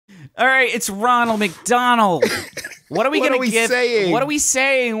All right, it's Ronald McDonald. What are we going to give? Saying? What are we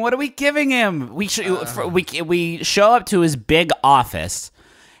saying? What are we giving him? We show up to his big office,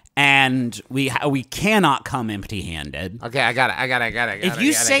 and we cannot come empty-handed. Okay, I got it. If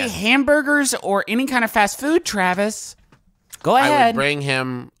you say hamburgers or any kind of fast food, Travis, go ahead. I would bring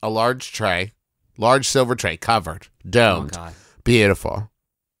him a large silver tray, covered, domed, beautiful.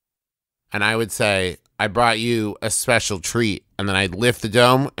 And I would say, I brought you a special treat. And then I'd lift the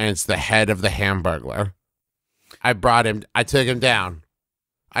dome, and it's the head of the Hamburglar. I took him down.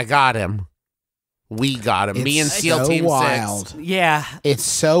 I got him. We got him. Me and SEAL Team 6. Yeah. It's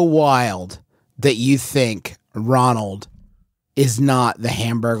so wild that you think Ronald is not the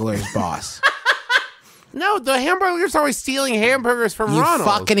Hamburglar's boss. No, the Hamburglar's always stealing hamburgers from You Ronald.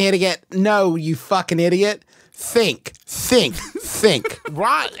 fucking idiot. No, you fucking idiot. Think.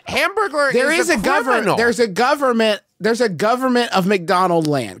 Hamburglar There is a government. There's a government of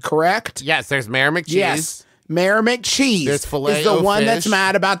McDonaldland, correct? Yes, there's Mayor McCheese. Yes. Mayor McCheese There's is the one that's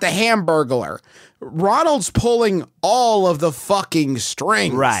mad about the Hamburglar. Ronald's pulling all of the fucking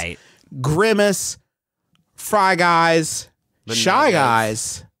strings. Right. Grimace, Fry Guys, Shy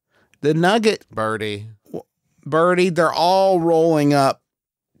Guys, the Nugget, Birdie, they're all rolling up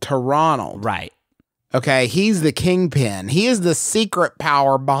to Ronald. Right. Okay, he's the kingpin. He is the secret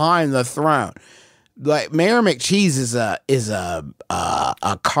power behind the throne. Like Mayor McCheese is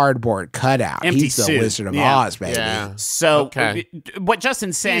a cardboard cutout. Empty He's the suit. Wizard of Oz, baby. Yeah. So what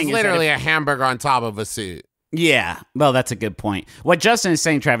Justin's saying is literally a hamburger on top of a suit. Yeah, well, that's a good point. What Justin is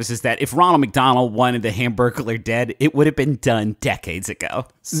saying, Travis, is that if Ronald McDonald wanted the Hamburglar dead, it would have been done decades ago.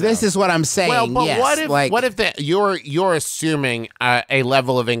 So. This is what I'm saying. Well, but yes, what if you're assuming a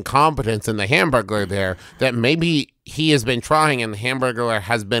level of incompetence in the Hamburglar there that maybe he has been trying and the Hamburglar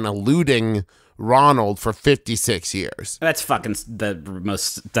has been eluding Ronald for 56 years? That's fucking the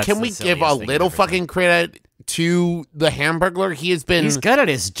most. That's Can we give a little fucking credit to the Hamburglar? He's good at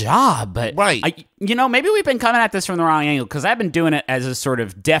his job, but right. Maybe we've been coming at this from the wrong angle because I've been doing it as a sort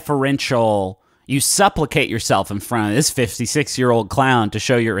of deferential. You supplicate yourself in front of this 56-year-old clown to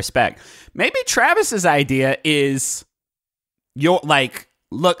show your respect. Maybe Travis's idea is,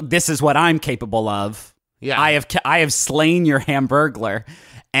 look, this is what I'm capable of. Yeah, I have slain your Hamburglar,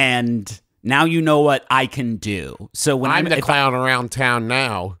 and now you know what I can do. So when I'm the clown around town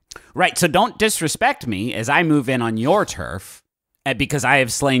now. Right, so don't disrespect me as I move in on your turf because I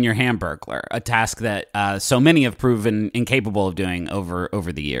have slain your Hamburglar, a task that so many have proven incapable of doing over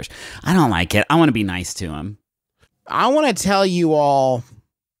the years. I don't like it. I want to be nice to him. I want to tell you all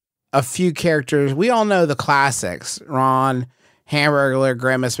a few characters. We all know the classics. Ron, Hamburglar,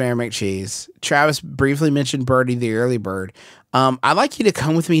 Grimace, Mayor McCheese. Travis briefly mentioned Birdie the early bird. I'd like you to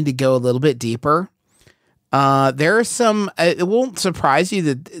come with me to go a little bit deeper. There are some, it won't surprise you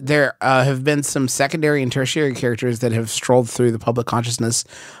that there have been some secondary and tertiary characters that have strolled through the public consciousness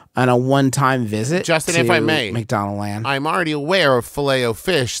on a one-time visit. Justin, if I may, McDonaldland. I'm already aware of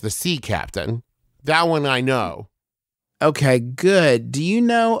Filet-O-Fish, the sea captain. That one I know. Okay, good. Do you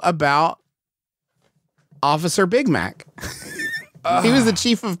know about Officer Big Mac? He was the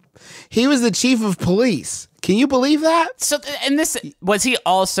chief of police. Can you believe that? So, and this was he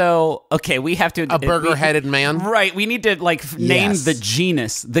also okay? We have to a burger-headed man, right? We need to name the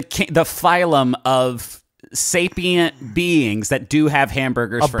genus, the phylum of sapient beings that do have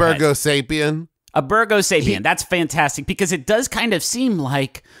hamburgers. A Burgo-sapien. A Burgo-sapien. That's fantastic because it does kind of seem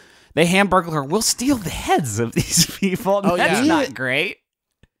like the Hamburglar will steal the heads of these people. Oh, that's not great.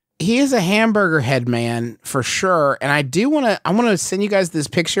 He is a hamburger head man for sure, and I want to send you guys this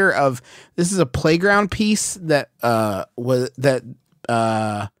picture of this is a playground piece that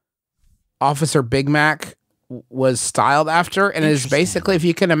Officer Big Mac was styled after, and it is basically, if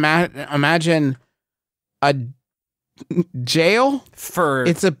you can imagine a jail for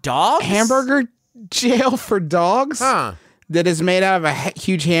it's a dogs, hamburger jail for dogs. Huh. That is made out of a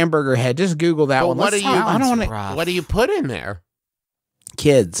huge hamburger head. Just Google that one. What do you put in there?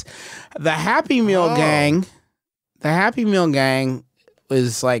 Kids. The Happy Meal gang. The Happy Meal gang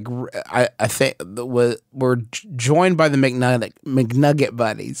was like, I think were joined by the McNugget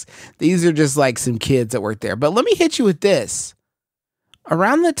buddies. These are just like some kids that work there. But let me hit you with this.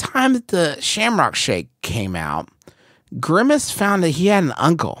 Around the time that the Shamrock Shake came out, Grimace found that he had an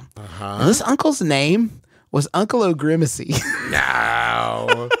uncle. And this uncle's name was Uncle O'Grimacy.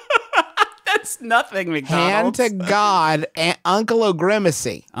 No. That's nothing, McDonald's. Hand to God, Uncle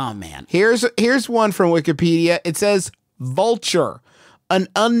O'Grimacy. Oh, man. Here's one from Wikipedia. It says, vulture, an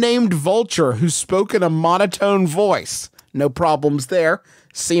unnamed vulture who spoke in a monotone voice. No problems there.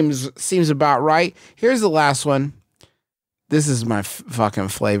 Seems about right. Here's the last one. This is my fucking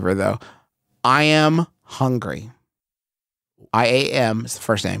flavor, though. I am hungry. IAM is the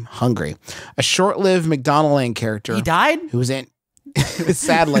first name. Hungry. A short-lived McDonaldland character. He died? Who was in...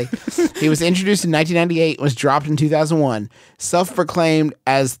 Sadly. He was introduced in 1998 and was dropped in 2001. Self-proclaimed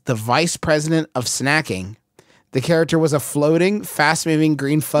as the vice president of snacking. The character was a floating, fast-moving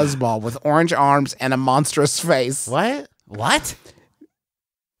green fuzzball with orange arms and a monstrous face. What?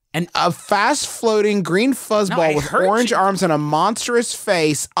 And a fast-floating green fuzzball with orange arms and a monstrous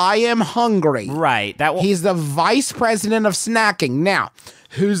face. I am hungry. Right. He's the vice president of snacking. Now,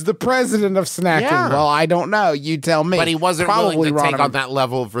 who's the president of snacking? Yeah. Well, I don't know. You tell me. But he wasn't willing to take on that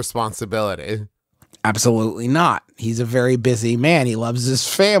level of responsibility. Absolutely not. He's a very busy man. He loves his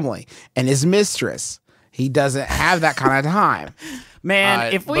family and his mistress. He doesn't have that kind of time.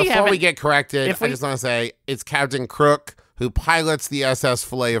 Man, before we get corrected, I just want to say it's Captain Crook who pilots the SS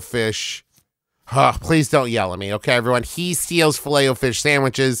Filet-O-Fish. Please don't yell at me, okay, everyone? He steals Filet-O-Fish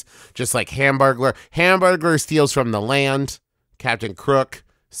sandwiches, just like Hamburglar. Hamburglar steals from the land. Captain Crook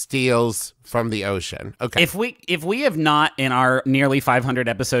steals from the ocean. Okay. If we have not, in our nearly 500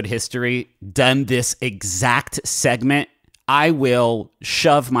 episode history, done this exact segment, I will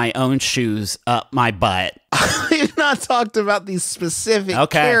shove my own shoes up my butt. We've not talked about these specific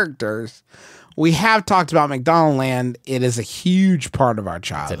characters. We have talked about McDonaldland. It is a huge part of our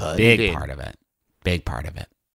childhood. It's a big part of it. Big part of it.